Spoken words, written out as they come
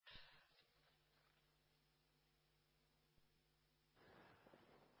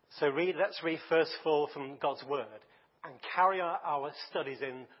Let's read first of all from God's Word and carry on our studies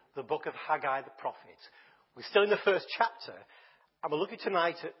in the book of Haggai the prophet. We're still in the first chapter, and we're looking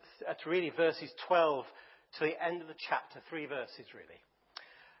tonight at really verses 12 to the end of the chapter, 3 verses really.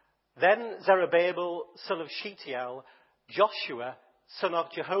 Then Zerubbabel, son of Shealtiel, Joshua, son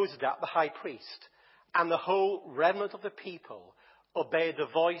of Jehozadak, the high priest, and the whole remnant of the people obeyed the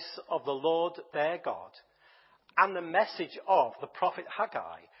voice of the Lord their God and the message of the prophet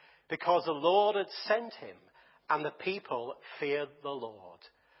Haggai, because the Lord had sent him, and the people feared the Lord.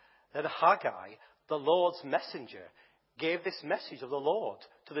 Then Haggai, the Lord's messenger, gave this message of the Lord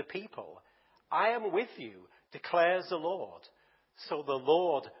to the people. I am with you, declares the Lord. So the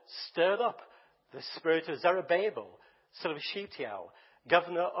Lord stirred up the spirit of Zerubbabel, son of Shealtiel,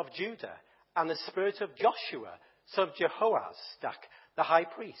 governor of Judah, and the spirit of Joshua, son of Jehozadak, the high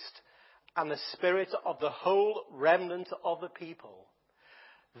priest, and the spirit of the whole remnant of the people.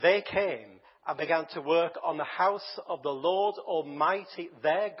 They came and began to work on the house of the Lord Almighty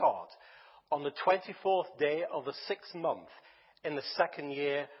their God on the 24th day of the 6th month in the 2nd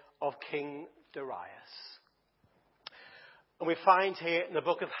year of King Darius. And we find here in the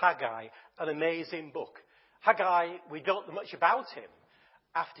book of Haggai an amazing book. Haggai, we don't know much about him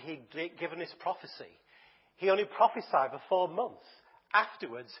after he'd given his prophecy. He only prophesied for 4 months.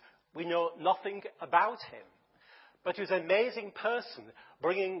 Afterwards, we know nothing about him. But he was an amazing person,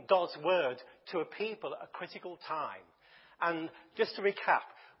 bringing God's word to a people at a critical time. And just to recap,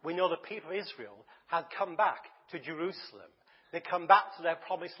 we know the people of Israel had come back to Jerusalem. They'd come back to their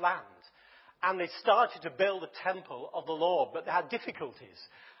promised land. And they started to build the temple of the Lord, but they had difficulties.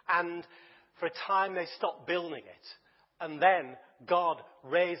 And for a time they stopped building it. And then God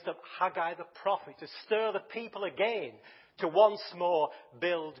raised up Haggai the prophet to stir the people again to once more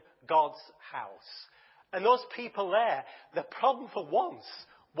build God's house. And those people there, the problem for once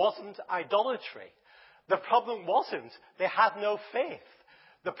wasn't idolatry. The problem wasn't they had no faith.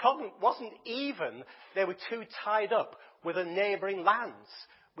 The problem wasn't even they were too tied up with the neighbouring lands.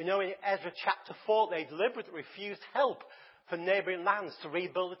 We know in Ezra chapter 4 they deliberately refused help from neighbouring lands to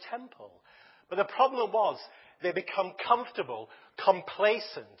rebuild the temple. But the problem was they become comfortable,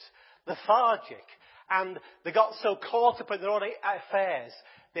 complacent, lethargic, and they got so caught up in their own affairs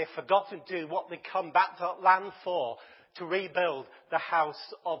they forgot to do what they come back to that land for, to rebuild the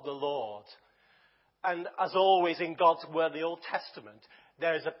house of the Lord. And as always in God's word, the Old Testament,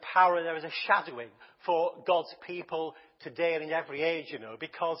 there is a power, there is a shadowing for God's people today and in every age,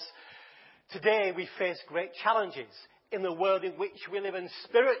 because today we face great challenges in the world in which we live, and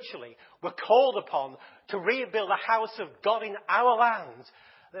spiritually we're called upon to rebuild the house of God in our land,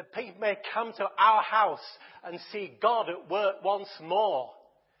 that people may come to our house and see God at work once more.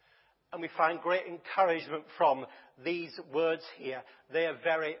 And we find great encouragement from these words here. They are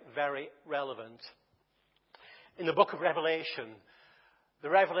very, very relevant. In the book of Revelation, the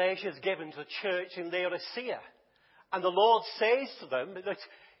revelation is given to the church in Laodicea. And the Lord says to them that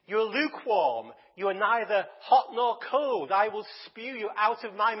you are lukewarm. You are neither hot nor cold. I will spew you out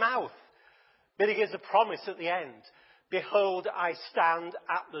of my mouth. But he gives a promise at the end. Behold, I stand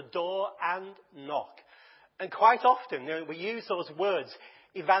at the door and knock. And quite often, we use those words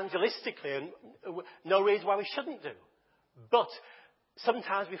evangelistically, and no reason why we shouldn't do. But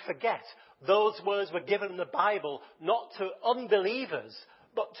sometimes we forget those words were given in the Bible not to unbelievers,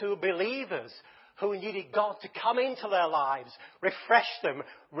 but to believers who needed God to come into their lives, refresh them,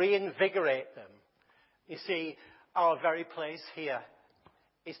 reinvigorate them. You see, our very place here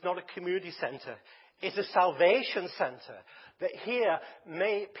is not a community centre. It's a salvation centre. That here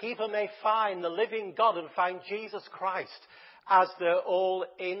people may find the living God and find Jesus Christ as their all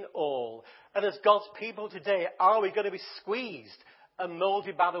in all. And as God's people today, are we going to be squeezed and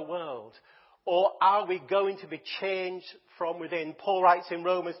moulded by the world? Or are we going to be changed from within? Paul writes in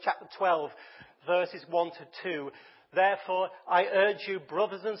Romans chapter 12, verses 1 to 2, therefore I urge you,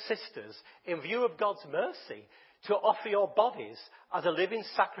 brothers and sisters, in view of God's mercy, to offer your bodies as a living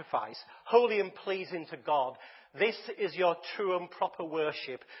sacrifice, holy and pleasing to God. This is your true and proper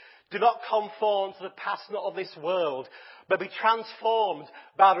worship. Do not conform to the pattern of this world, but be transformed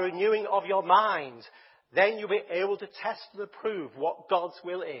by the renewing of your mind. Then you'll be able to test and approve what God's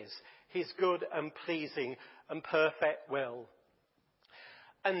will is, his good and pleasing and perfect will.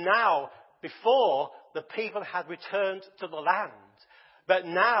 And now, before, the people had returned to the land. But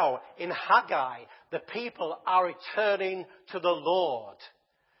now, in Haggai, the people are returning to the Lord.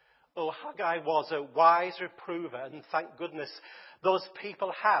 Oh, Haggai was a wise reprover, and thank goodness those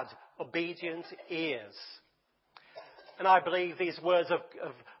people had obedient ears. And I believe these words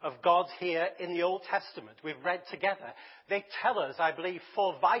of God here in the Old Testament we've read together, they tell us, I believe,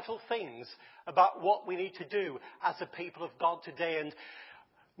 4 vital things about what we need to do as a people of God today. And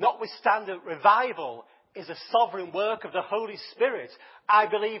notwithstanding revival is a sovereign work of the Holy Spirit, I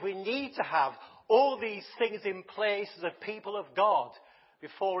believe we need to have all these things in place as a people of God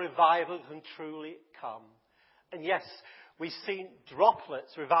before revival can truly come. And yes, we've seen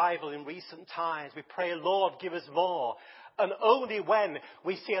droplets revival in recent times. We pray, Lord, give us more. And only when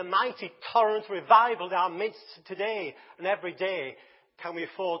we see a mighty torrent revival in our midst today and every day can we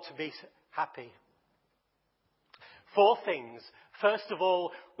afford to be happy. 4 things. First of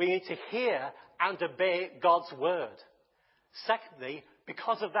all, we need to hear and obey God's word. Secondly,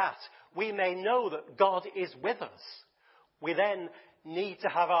 because of that, we may know that God is with us. We then need to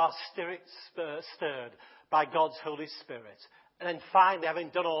have our spirits stirred by God's Holy Spirit. And then finally, having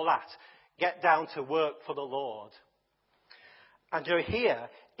done all that, get down to work for the Lord. And here,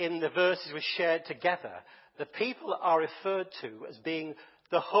 in the verses we shared together, the people are referred to as being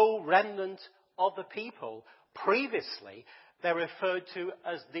the whole remnant of the people. Previously, they're referred to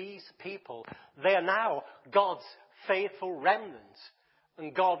as these people. They are now God's faithful remnant.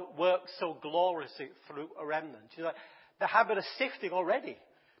 And God works so gloriously through a remnant. You know, there have been a sifting already,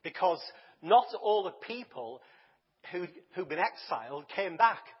 because not all the people who've been exiled came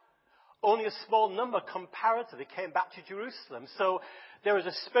back. Only a small number comparatively came back to Jerusalem. So there is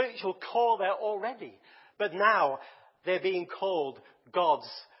a spiritual call there already. But now they're being called God's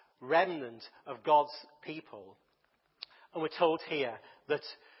remnant of God's people. And we're told here that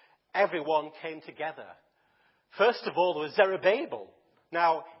everyone came together. First of all, there was Zerubbabel.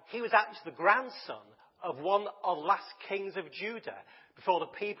 Now, he was actually the grandson of one of the last kings of Judah before the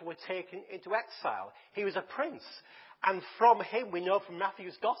people were taken into exile. He was a prince. And from him, we know from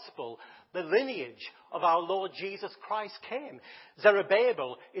Matthew's Gospel, the lineage of our Lord Jesus Christ came.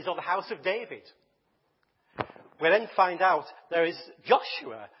 Zerubbabel is of the house of David. We then find out there is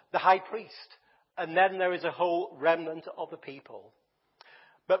Joshua, the high priest. And then there is a whole remnant of the people.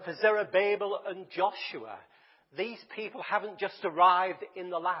 But for Zerubbabel and Joshua, these people haven't just arrived in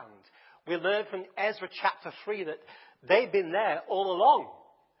the land. We learn from Ezra chapter 3 that they've been there all along.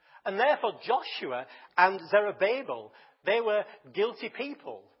 And therefore Joshua and Zerubbabel, they were guilty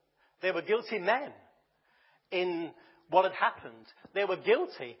people. They were guilty men in what had happened. They were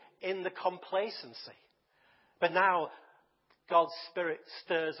guilty in the complacency. But now God's Spirit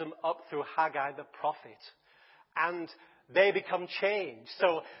stirs them up through Haggai the prophet. And they become changed.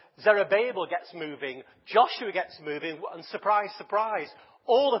 So Zerubbabel gets moving, Joshua gets moving, and surprise, surprise,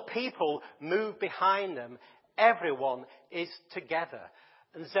 all the people move behind them. Everyone is together.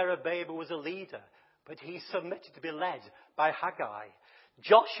 And Zerubbabel was a leader, but he submitted to be led by Haggai.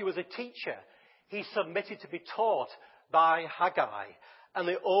 Joshua was a teacher. He submitted to be taught by Haggai. And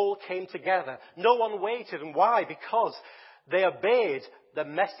they all came together. No one waited. And why? Because they obeyed the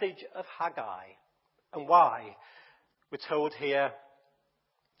message of Haggai. And why? We're told here,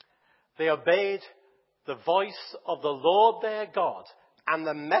 they obeyed the voice of the Lord their God and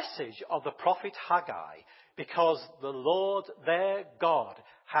the message of the prophet Haggai, because the Lord their God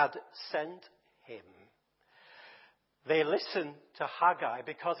had sent him. They listened to Haggai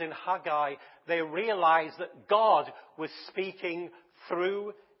because in Haggai they realized that God was speaking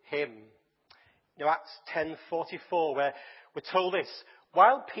through him. You know, Acts 10:44, where we're told this: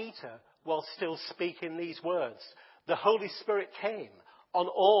 while Peter was still speaking these words, the Holy Spirit came on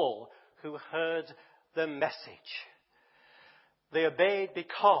all who heard the message. They obeyed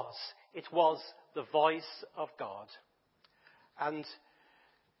because it was the voice of God. And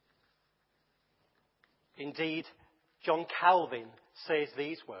indeed, John Calvin says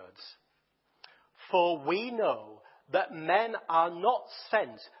these words: for we know that men are not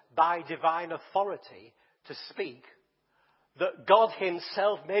sent by divine authority to speak, that God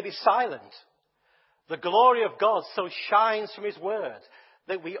himself may be silent. The glory of God so shines from his word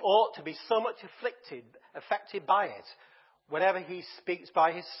that we ought to be so much affected by it, whenever he speaks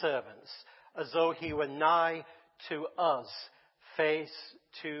by his servants, as though he were nigh to us, face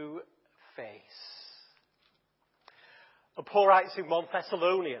to face. And Paul writes in 1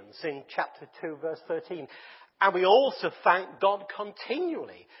 Thessalonians in chapter 2, verse 13, and we also thank God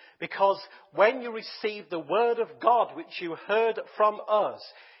continually, because when you received the word of God which you heard from us,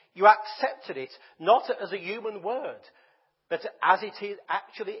 you accepted it not as a human word, but as it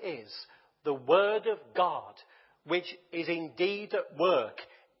actually is, the word of God, which is indeed at work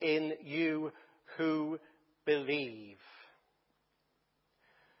in you who believe.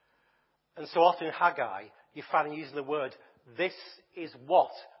 And so often in Haggai, you find him using the word, this is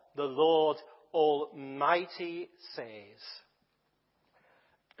what the Lord Almighty says.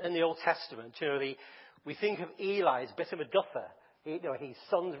 In the Old Testament, we think of Eli as a bit of a duffer. His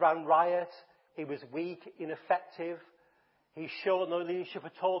sons ran riot. He was weak, ineffective. He showed no leadership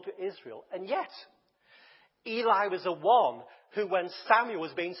at all to Israel. And yet, Eli was the one who, when Samuel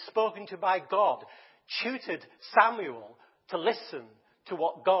was being spoken to by God, tutored Samuel to listen to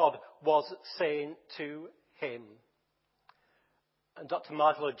what God was saying to him. And Dr.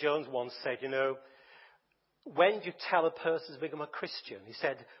 Martin Lloyd-Jones once said, when do you tell a person to become a Christian? He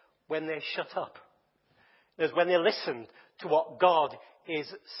said, when they shut up. It's when they listen to what God is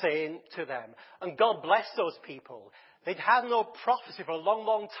saying to them. And God bless those people. They'd had no prophecy for a long,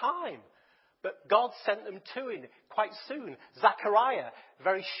 long time. But God sent them to him quite soon. Zechariah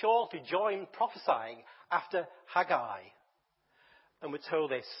very shortly joined prophesying after Haggai. And we're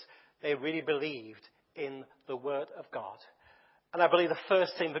told this, they really believed in the word of God. And I believe the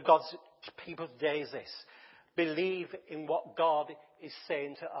first thing for God's people today is this. Believe in what God is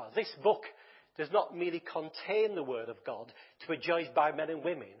saying to us. This book does not merely contain the word of God to be judged by men and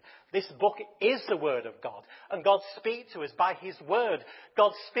women. This book is the word of God. And God speaks to us by his word.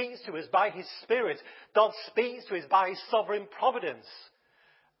 God speaks to us by his spirit. God speaks to us by his sovereign providence.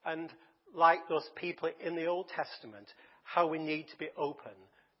 And like those people in the Old Testament, how we need to be open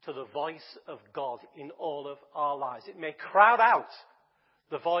to the voice of God in all of our lives. It may crowd out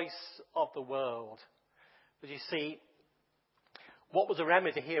the voice of the world. But you see, what was the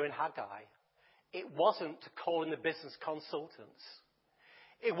remedy here in Haggai? It wasn't to call in the business consultants.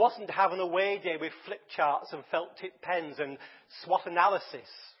 It wasn't to have an away day with flip charts and felt tip pens and SWOT analysis.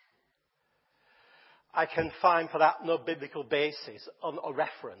 I can find for that no biblical basis or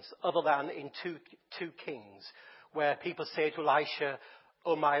reference other than in 2 Kings, where people say to Elisha,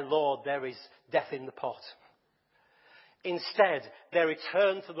 "Oh my Lord, there is death in the pot." Instead, they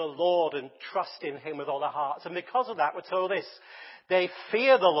return to the Lord and trust in him with all their hearts. And because of that, we're told this, they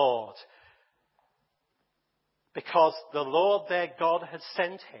fear the Lord because the Lord their God had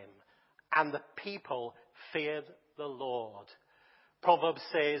sent him, and the people feared the Lord. Proverbs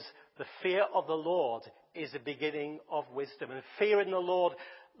says, the fear of the Lord is the beginning of wisdom. And fear in the Lord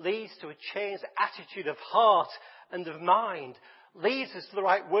leads to a changed attitude of heart and of mind, leads us to the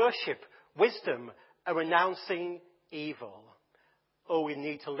right worship, wisdom, and renouncing evil. Oh, we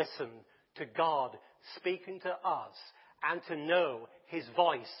need to listen to God speaking to us and to know his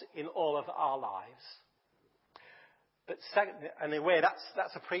voice in all of our lives. But second, in a way,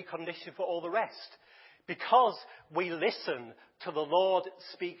 that's a precondition for all the rest. Because we listen to the Lord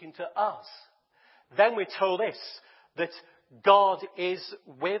speaking to us, then we're told this, that God is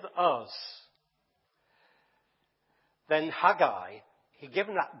with us. Then Haggai, he'd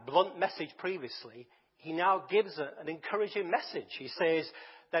given that blunt message previously, he now gives an encouraging message. He says,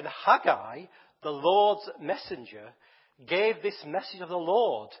 then Haggai, the Lord's messenger, gave this message of the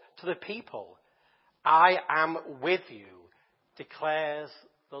Lord to the people. I am with you, declares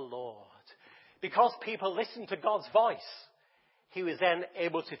the Lord. Because people listened to God's voice, he was then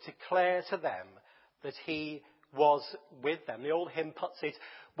able to declare to them that he was with them. The old hymn puts it,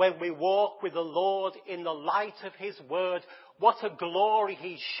 when we walk with the Lord in the light of his word, what a glory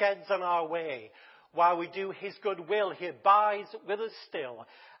he sheds on our way. While we do his good will, he abides with us still.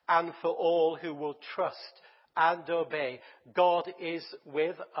 And for all who will trust and obey, God is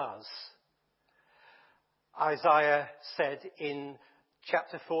with us. Isaiah said in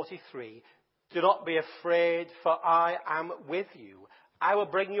chapter 43, do not be afraid, for I am with you. I will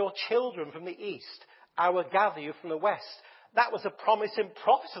bring your children from the east. I will gather you from the west. That was a promise in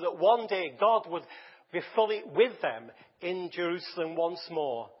prophecy that one day God would be fully with them in Jerusalem once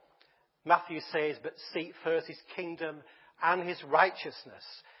more. Matthew says, but seek first his kingdom and his righteousness,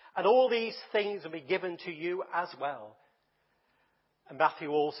 and all these things will be given to you as well. And Matthew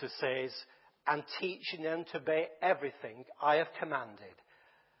also says, and teaching them to obey everything I have commanded.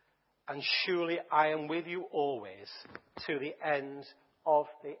 And surely I am with you always to the end of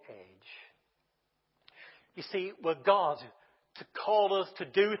the age. You see, we're God to call us to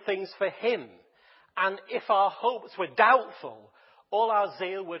do things for him. And if our hopes were doubtful, all our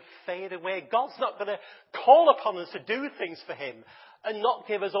zeal would fade away. God's not going to call upon us to do things for him and not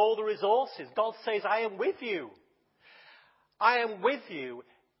give us all the resources. God says, I am with you. I am with you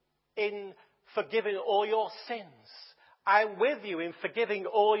in forgiving all your sins. I am with you in forgiving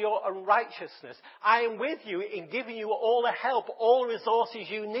all your unrighteousness. I am with you in giving you all the help, all the resources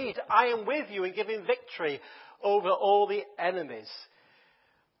you need. I am with you in giving victory over all the enemies.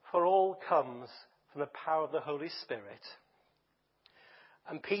 For all comes from the power of the Holy Spirit.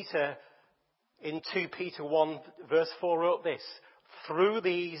 And Peter, in 2 Peter 1 verse 4, wrote this, Through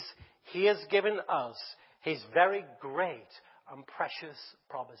these, he has given us his very great and precious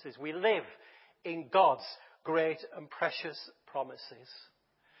promises. We live in God's great and precious promises.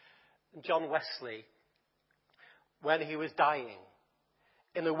 John Wesley, when he was dying,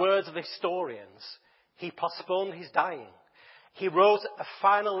 in the words of historians, he postponed his dying. He wrote a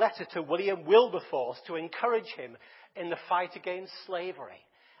final letter to William Wilberforce to encourage him in the fight against slavery.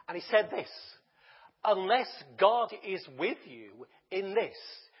 And he said this: "Unless God is with you in this,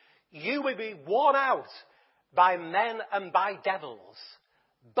 you will be worn out by men and by devils.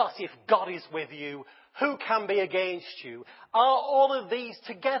 But if God is with you, who can be against you? Are all of these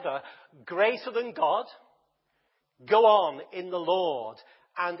together greater than God? Go on in the Lord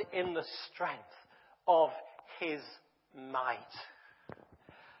and in the strength of his might."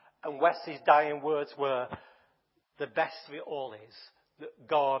 And Wesley's dying words were, the best of it all is that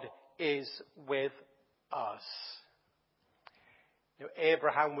God is with us.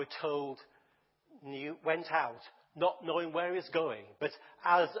 Abraham, we're told, went out not knowing where he was going. But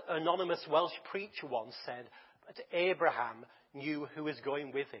as an anonymous Welsh preacher once said, that Abraham knew who was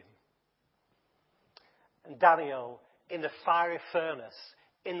going with him. And Daniel, in the fiery furnace,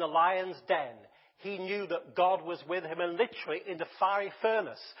 in the lion's den, he knew that God was with him. And literally, in the fiery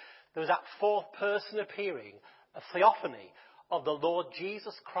furnace, there was that fourth person appearing, a theophany of the Lord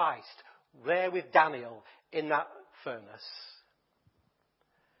Jesus Christ, there with Daniel in that furnace.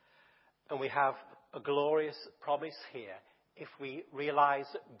 And we have a glorious promise here if we realize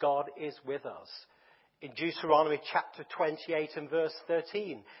that God is with us. In Deuteronomy chapter 28 and verse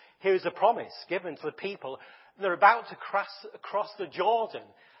 13, here is a promise given to the people. They're about to cross the Jordan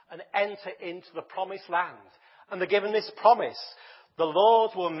and enter into the promised land. And they're given this promise: the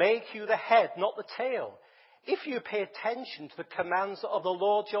Lord will make you the head, not the tail, if you pay attention to the commands of the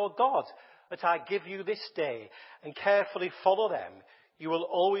Lord your God that I give you this day and carefully follow them. You will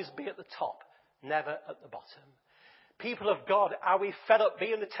always be at the top, never at the bottom. People of God, are we fed up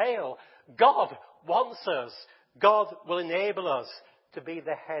being the tail? God wants us. God will enable us to be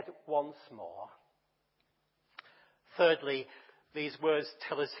the head once more. Thirdly, these words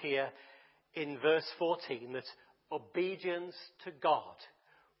tell us here in verse 14 that obedience to God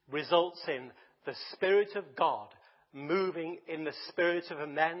results in the Spirit of God moving in the spirit of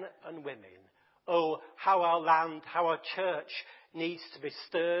men and women. Oh, how our land, how our church needs to be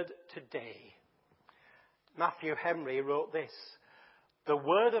stirred today. Matthew Henry wrote this: "The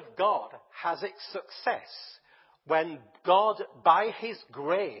Word of God has its success when God, by his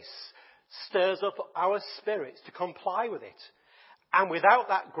grace, stirs up our spirits to comply with it. And without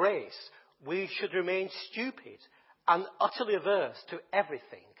that grace, we should remain stupid and utterly averse to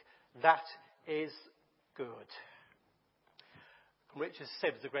everything that is good." Richard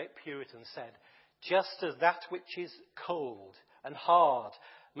Sibbes, the great Puritan, said, "Just as that which is cold and hard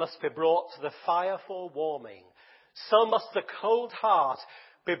must be brought to the fire for warming, so must the cold heart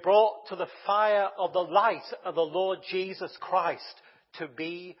be brought to the fire of the light of the Lord Jesus Christ to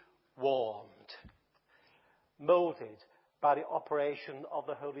be warmed." Molded by the operation of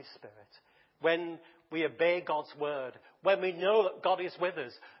the Holy Spirit. When we obey God's word, when we know that God is with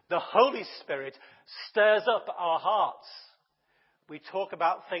us, the Holy Spirit stirs up our hearts. We talk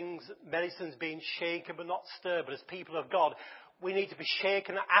about things, medicines being shaken but not stirred, but as people of God, we need to be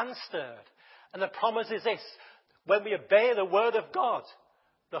shaken and stirred. And the promise is this: when we obey the word of God,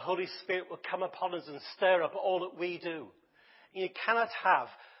 the Holy Spirit will come upon us and stir up all that we do. And you cannot have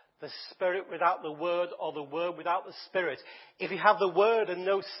the Spirit without the Word, or the Word without the Spirit. If you have the Word and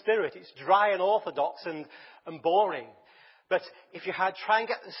no Spirit, it's dry and orthodox and boring. But if you try and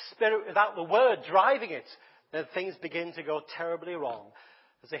get the Spirit without the Word driving it, then things begin to go terribly wrong.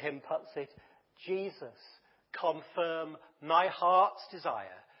 As the hymn puts it, "Jesus, confirm my heart's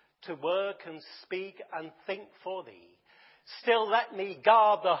desire to work and speak and think for thee. Still let me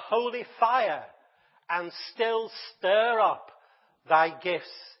guard the holy fire and still stir up thy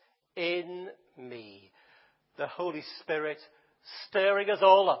gifts in me." The Holy Spirit stirring us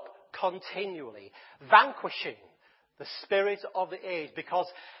all up continually, vanquishing the spirit of the age,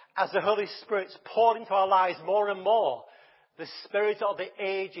 because as the Holy Spirit's poured into our lives more and more, the spirit of the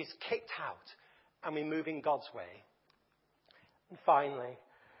age is kicked out and we move in God's way. And finally,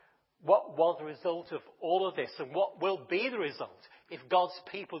 what was the result of all of this, and what will be the result if God's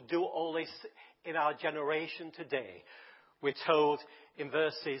people do all this in our generation today? We're told in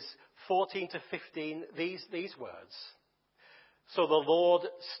verses 14 to 15 these words: "So the Lord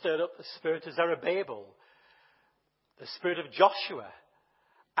stirred up the spirit of Zerubbabel, the spirit of Joshua,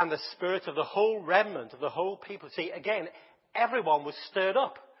 and the spirit of the whole remnant of the whole people." See, again, everyone was stirred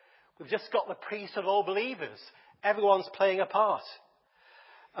up. We've just got the priest of all believers. Everyone's playing a part.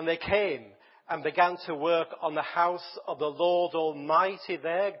 And they came and began to work on the house of the Lord Almighty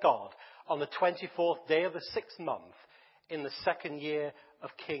their God on the 24th day of the 6th month in the 2nd year of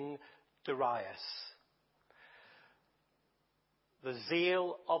King Darius. The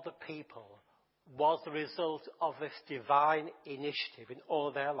zeal of the people was the result of this divine initiative in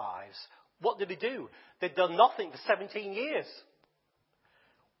all their lives. What did he do? They'd done nothing for 17 years.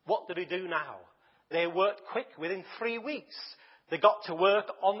 What did he do now? They worked quick. Within 3 weeks, they got to work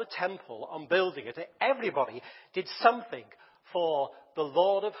on the temple, on building it. Everybody did something for the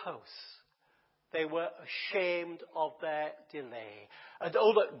Lord of hosts. They were ashamed of their delay. And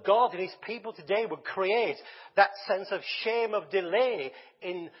oh, that God and his people today would create that sense of shame of delay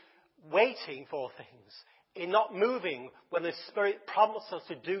in waiting for things, in not moving when the Spirit promises us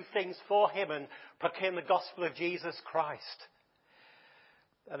to do things for him and proclaim the gospel of Jesus Christ.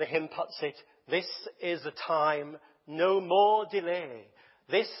 And the hymn puts it, this is the time, no more delay.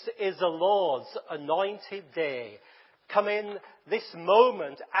 This is the Lord's anointed day. Come in this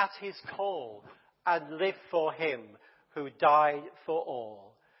moment at his call and live for him who died for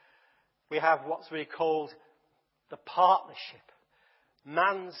all. We have what's really called the partnership.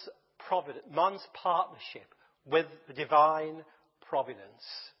 Man's partnership with the divine providence.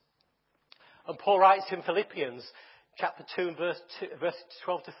 And Paul writes in Philippians chapter 2 and verse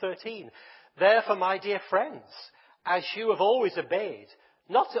 12 to 13, therefore, my dear friends, as you have always obeyed,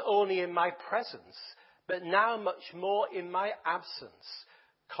 not only in my presence, but now much more in my absence,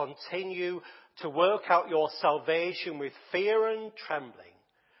 continue to work out your salvation with fear and trembling,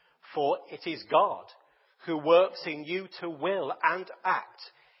 for it is God who works in you to will and act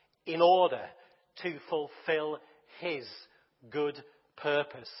in order to fulfill his good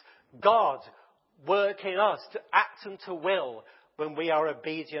purpose. God work in us to act and to will when we are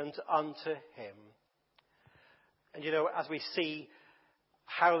obedient unto him. And you know, as we see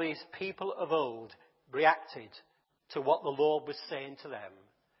how these people of old reacted to what the Lord was saying to them,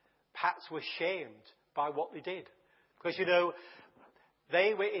 perhaps were shamed by what they did. Because you know,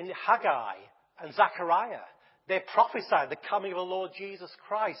 they were in Haggai and Zechariah. They prophesied the coming of the Lord Jesus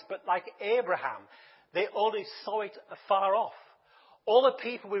Christ. But like Abraham, they only saw it afar off. All the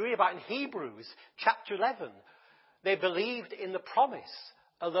people we read about in Hebrews chapter 11, they believed in the promise,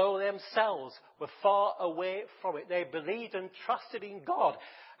 although themselves were far away from it. They believed and trusted in God.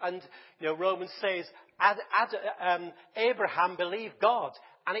 And you know, Romans says, Abraham believed God,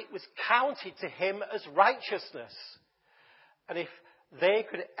 and it was counted to him as righteousness. And if they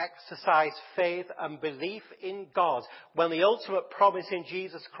could exercise faith and belief in God when the ultimate promise in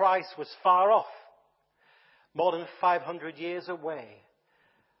Jesus Christ was far off, more than 500 years away,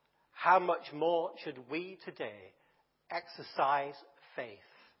 how much more should we today exercise faith?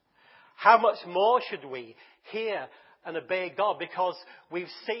 How much more should we hear and obey God because we've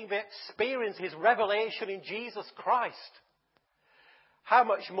seen, we experience his revelation in Jesus Christ? How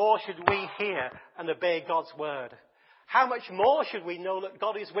much more should we hear and obey God's word? How much more should we know that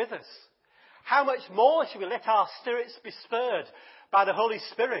God is with us? How much more should we let our spirits be stirred by the Holy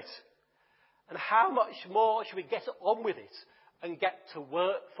Spirit? And how much more should we get on with it and get to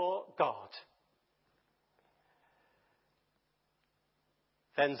work for God?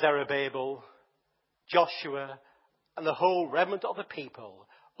 Then Zerubbabel, Joshua, and the whole remnant of the people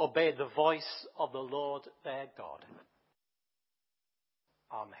obeyed the voice of the Lord their God.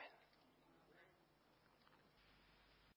 Amen.